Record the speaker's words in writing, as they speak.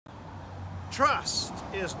Trust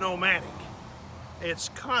is nomadic. It's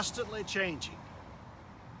constantly changing.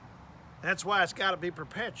 That's why it's got to be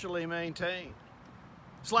perpetually maintained.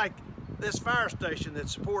 It's like this fire station that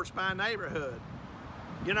supports my neighborhood.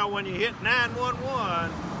 You know, when you hit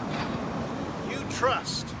 911, you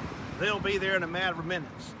trust they'll be there in a matter of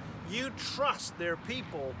minutes. You trust their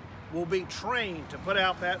people will be trained to put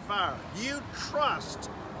out that fire. You trust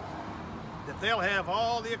that they'll have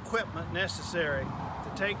all the equipment necessary to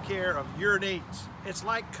take care of your needs. It's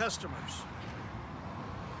like customers.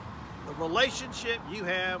 The relationship you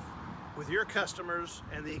have with your customers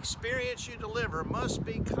and the experience you deliver must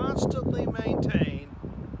be constantly maintained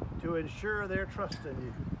to ensure their trust in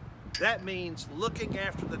you. That means looking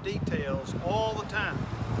after the details all the time.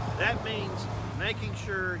 That means making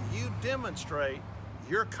sure you demonstrate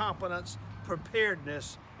your competence,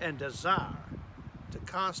 preparedness, and desire to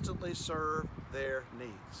constantly serve their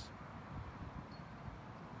needs.